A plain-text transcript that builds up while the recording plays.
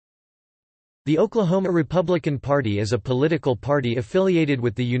The Oklahoma Republican Party is a political party affiliated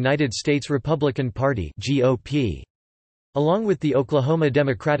with the United States Republican Party (GOP). Along with the Oklahoma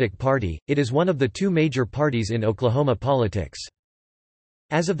Democratic Party, it is one of the two major parties in Oklahoma politics.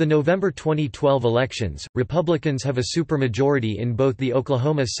 As of the November 2012 elections, Republicans have a supermajority in both the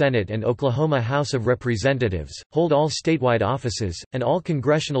Oklahoma Senate and Oklahoma House of Representatives, hold all statewide offices, and all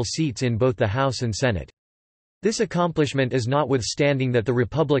congressional seats in both the House and Senate. This accomplishment is notwithstanding that the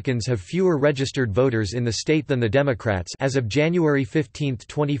Republicans have fewer registered voters in the state than the Democrats. As of January 15,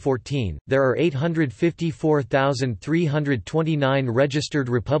 2014, there are 854,329 registered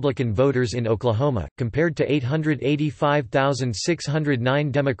Republican voters in Oklahoma, compared to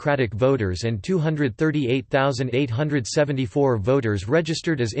 885,609 Democratic voters and 238,874 voters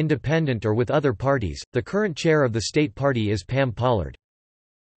registered as independent or with other parties. The current chair of the state party is Pam Pollard.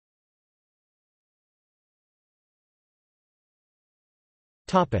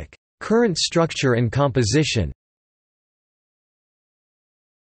 Current structure and composition.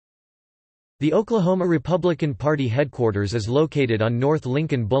 The Oklahoma Republican Party headquarters is located on North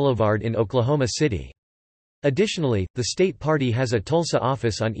Lincoln Boulevard in Oklahoma City. Additionally, the state party has a Tulsa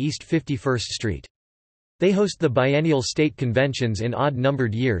office on East 51st Street. They host the biennial state conventions in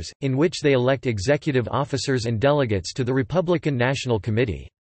odd-numbered years, in which they elect executive officers and delegates to the Republican National Committee.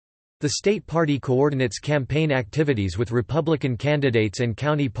 The state party coordinates campaign activities with Republican candidates and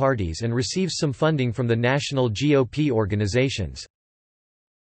county parties and receives some funding from the national GOP organizations.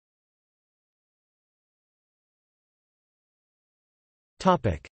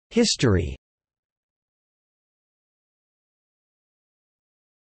 History.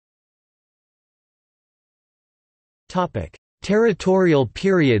 Territorial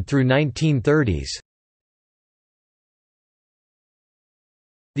period through 1930s.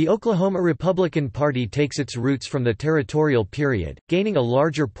 The Oklahoma Republican Party takes its roots from the Territorial period, gaining a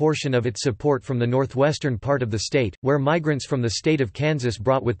larger portion of its support from the northwestern part of the state, where migrants from the state of Kansas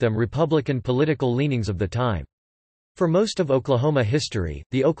brought with them Republican political leanings of the time. For most of Oklahoma history,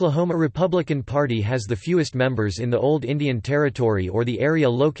 the Oklahoma Republican Party has the fewest members in the Old Indian Territory or the area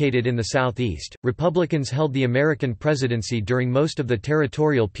located in the southeast. Republicans held the American presidency during most of the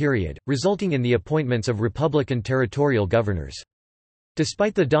Territorial period, resulting in the appointments of Republican territorial governors.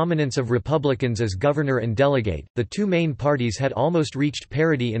 Despite the dominance of Republicans as governor and delegate, the two main parties had almost reached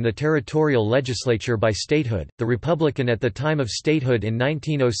parity in the territorial legislature by statehood. The Republican at the time of statehood in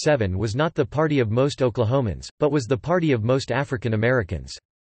 1907 was not the party of most Oklahomans, but was the party of most African Americans.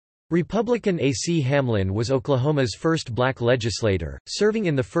 Republican A.C. Hamlin was Oklahoma's first black legislator, serving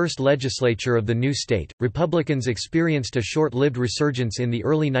in the first legislature of the new state. Republicans experienced a short-lived resurgence in the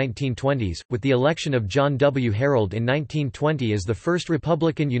early 1920s, with the election of John W. Harold in 1920 as the first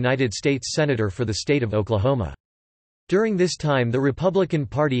Republican United States Senator for the state of Oklahoma. During this time the Republican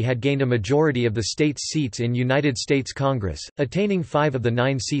Party had gained a majority of the state's seats in United States Congress, attaining 5 of the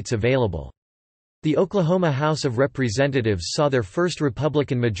 9 seats available. The Oklahoma House of Representatives saw their first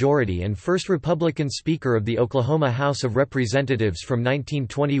Republican majority and first Republican Speaker of the Oklahoma House of Representatives from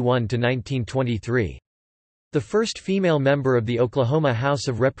 1921 to 1923. The first female member of the Oklahoma House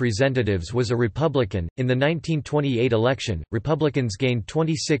of Representatives was a Republican. In the 1928 election, Republicans gained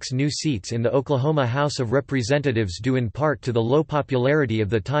 26 new seats in the Oklahoma House of Representatives due in part to the low popularity of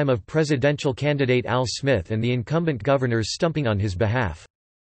the time of presidential candidate Al Smith and the incumbent governors stumping on his behalf.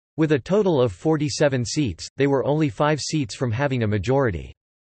 With a total of 47 seats, they were only 5 seats from having a majority.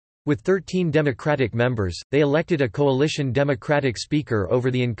 With 13 Democratic members, they elected a coalition Democratic Speaker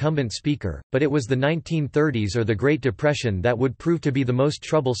over the incumbent Speaker, but it was the 1930s or the Great Depression that would prove to be the most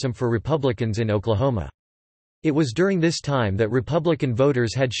troublesome for Republicans in Oklahoma. It was during this time that Republican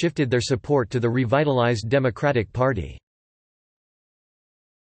voters had shifted their support to the revitalized Democratic Party.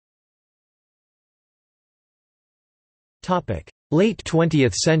 Late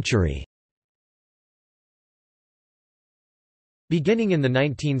 20th century. Beginning in the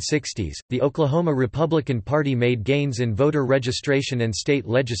 1960s, the Oklahoma Republican Party made gains in voter registration and state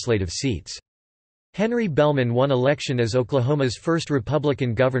legislative seats. Henry Bellman won election as Oklahoma's first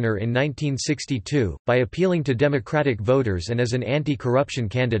Republican governor in 1962, by appealing to Democratic voters and as an anti-corruption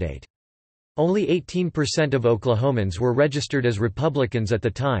candidate. Only 18% of Oklahomans were registered as Republicans at the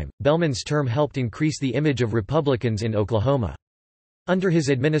time. Bellman's term helped increase the image of Republicans in Oklahoma. Under his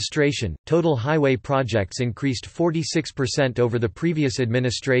administration, total highway projects increased 46% over the previous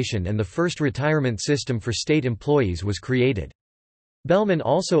administration and the first retirement system for state employees was created. Bellman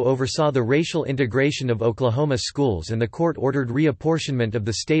also oversaw the racial integration of Oklahoma schools and the court-ordered reapportionment of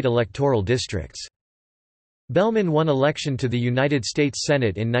the state electoral districts. Bellman won election to the United States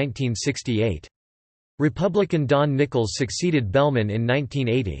Senate in 1968. Republican Don Nichols succeeded Bellman in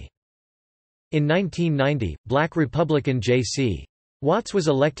 1980. In 1990, black Republican J.C. Watts was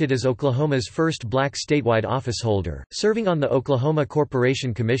elected as Oklahoma's first black statewide officeholder, serving on the Oklahoma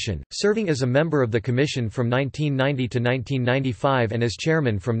Corporation Commission, serving as a member of the commission from 1990 to 1995 and as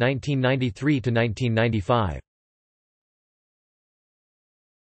chairman from 1993 to 1995.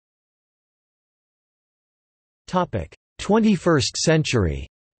 Topic: 21st century.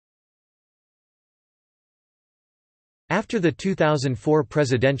 After the 2004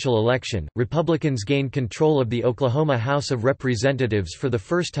 presidential election, Republicans gained control of the Oklahoma House of Representatives for the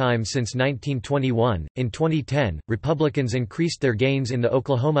first time since 1921. In 2010, Republicans increased their gains in the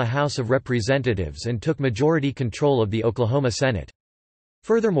Oklahoma House of Representatives and took majority control of the Oklahoma Senate.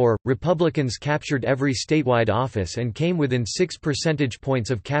 Furthermore, Republicans captured every statewide office and came within 6 percentage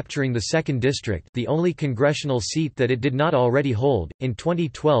points of capturing the 2nd District, the only congressional seat that it did not already hold. In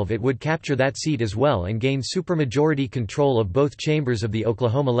 2012 it would capture that seat as well and gain supermajority control of both chambers of the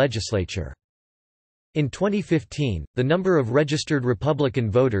Oklahoma legislature. In 2015, the number of registered Republican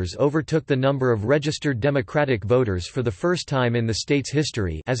voters overtook the number of registered Democratic voters for the first time in the state's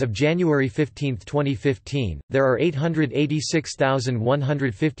history. As of January 15, 2015, there are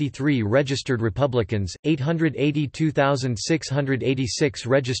 886,153 registered Republicans, 882,686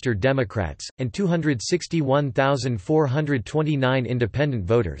 registered Democrats, and 261,429 independent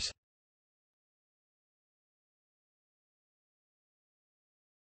voters.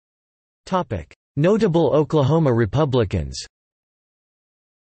 Topic: Notable Oklahoma Republicans.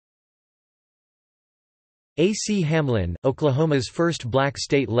 A.C. Hamlin, Oklahoma's first black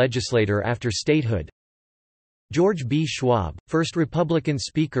state legislator after statehood. George B. Schwab, first Republican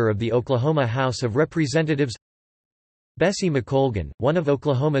Speaker of the Oklahoma House of Representatives. Bessie McColgan, one of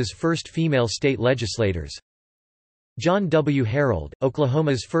Oklahoma's first female state legislators. John W. Harold,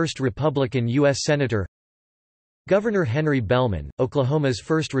 Oklahoma's first Republican U.S. Senator. Governor Henry Bellman, Oklahoma's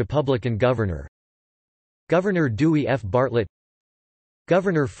first Republican governor. Governor Dewey F. Bartlett.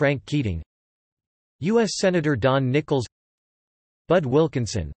 Governor Frank Keating. U.S. Senator Don Nichols. Bud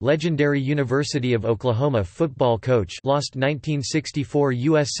Wilkinson, legendary University of Oklahoma football coach, lost 1964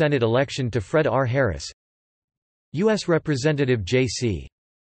 U.S. Senate election to Fred R. Harris. U.S. Representative J.C.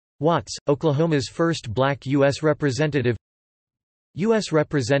 Watts, Oklahoma's first black U.S. Representative. U.S.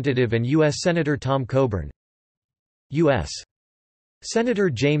 Representative and U.S. Senator Tom Coburn. U.S. Senator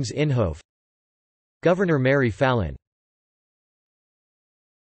James Inhofe. Governor Mary Fallin.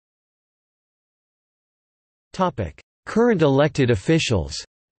 Current elected officials.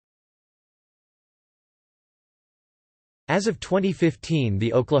 As of 2015,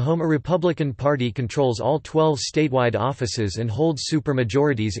 the Oklahoma Republican Party controls all 12 statewide offices and holds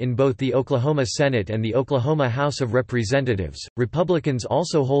supermajorities in both the Oklahoma Senate and the Oklahoma House of Representatives. Republicans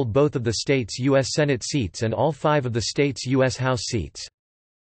also hold both of the state's U.S. Senate seats and all 5 of the state's U.S. House seats.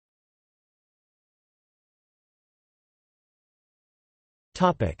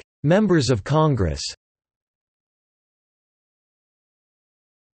 Members of Congress.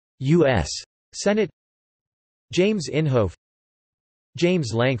 U.S. Senate. James Inhofe.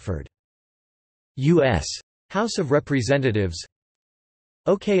 James Lankford. U.S. House of Representatives.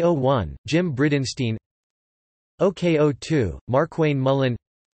 OK-01, Jim Bridenstine. OK-02, Marquayne Mullen.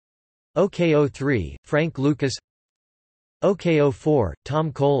 OK-03, Frank Lucas. OK-04,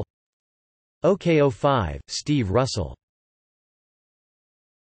 Tom Cole. OK-05, Steve Russell.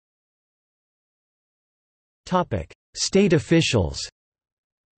 State officials.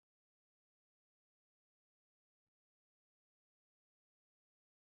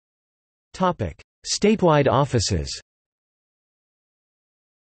 Statewide offices.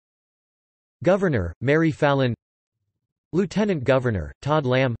 Governor, Mary Fallin. Lieutenant Governor, Todd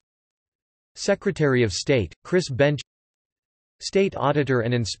Lamb. Secretary of State, Chris Bench. State Auditor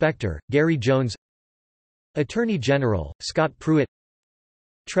and Inspector, Gary Jones. Attorney General, Scott Pruitt.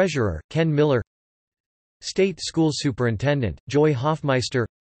 Treasurer, Ken Miller. State School Superintendent, Joy Hoffmeister.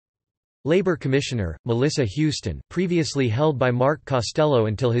 Labor Commissioner, Melissa Houston, previously held by Mark Costello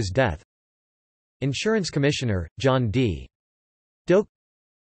until his death. Insurance Commissioner, John D. Doak.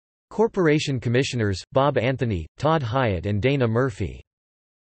 Corporation Commissioners, Bob Anthony, Todd Hyatt and Dana Murphy.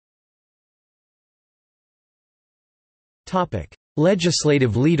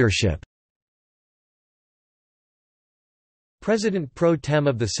 Legislative leadership. President pro tem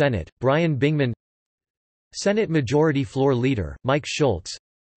of the Senate, Brian Bingman. Senate Majority Floor Leader, Mike Schultz.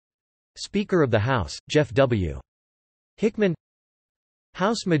 Speaker of the House, Jeff W. Hickman.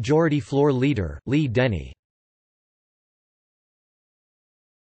 House Majority Floor Leader, Lee Denny.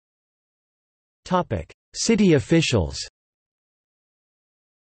 City officials.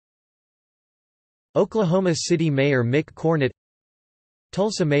 Oklahoma City Mayor Mick Cornett.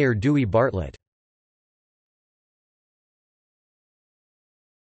 Tulsa Mayor Dewey Bartlett.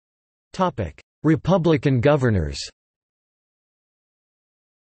 Republican governors.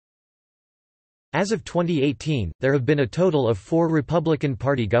 As of 2018, there have been a total of 4 Republican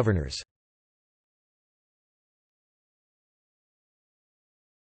Party governors.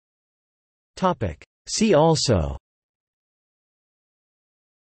 See also: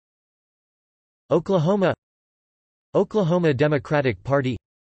 Oklahoma, Oklahoma Democratic Party,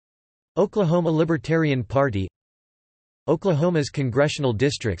 Oklahoma Libertarian Party, Oklahoma's congressional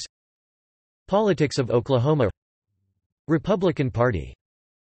districts, Politics of Oklahoma, Republican Party.